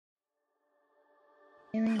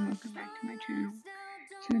And welcome back to my channel.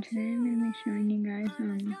 So today I'm going to be showing you guys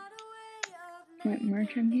what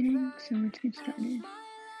merch I'm getting, so let's get started.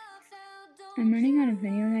 I'm running out of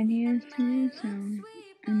video ideas to do, so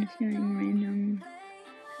I'm just doing random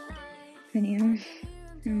videos.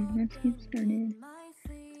 So let's get started.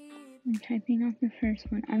 I'm typing off the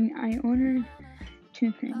first one. I ordered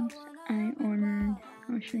two things.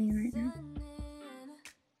 I'll show you right now.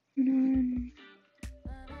 Hold on.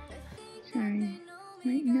 Sorry.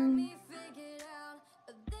 Wait, no.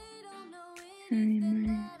 Sorry,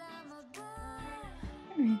 my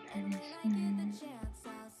iPad is small.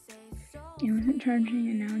 It wasn't charging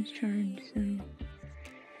and now it's charged, so.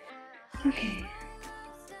 Okay.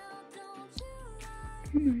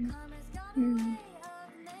 Come on.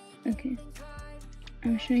 Okay.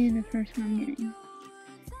 I'll show you the first one I'm getting.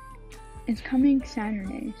 It's coming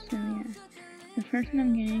Saturday, so yeah. The first one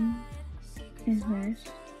I'm getting is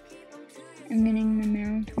this. I'm getting the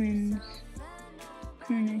Merrell Twins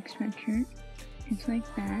crew neck sweatshirt. It's like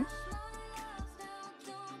that.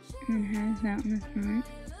 And it has that on the front.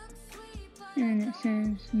 And it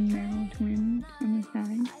says Merrell Twins on the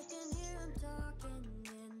side.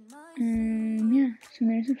 And yeah, so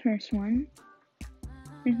there's the first one.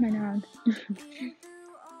 There's my dog.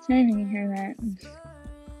 Sorry if you can hear that.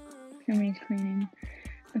 Somebody's cleaning.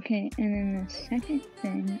 Okay, and then the second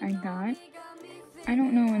thing I got, I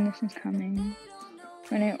don't know when this is coming,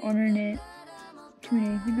 but I ordered it 2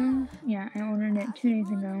 days ago. Yeah, I ordered it 2 days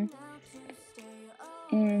ago.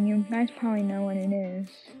 And you guys probably know what it is.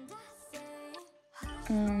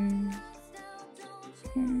 I'll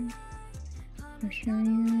show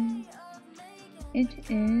you. It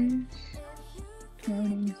is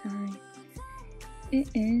loading, sorry. It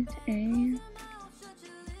is a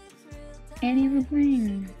Annie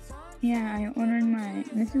LaFlame. Yeah, I ordered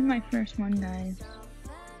this is my first one, guys.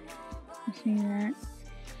 You see that?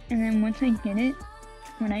 And then once I get it,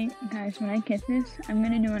 when I get this, I'm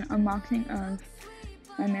gonna do an unboxing of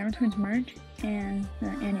my Merrell Twins merch and the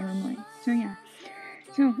Annie LaFlame. So yeah.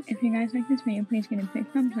 So if you guys like this video, please give it a big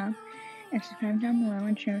thumbs up and subscribe down below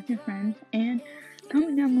and share with your friends, and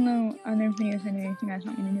comment down below other videos and ideas you guys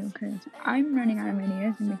want me to do, because I'm running out of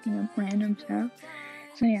ideas and making up random stuff.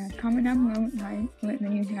 So yeah, comment down below what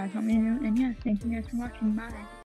videos you guys want me to do, and yeah, thank you guys for watching, bye.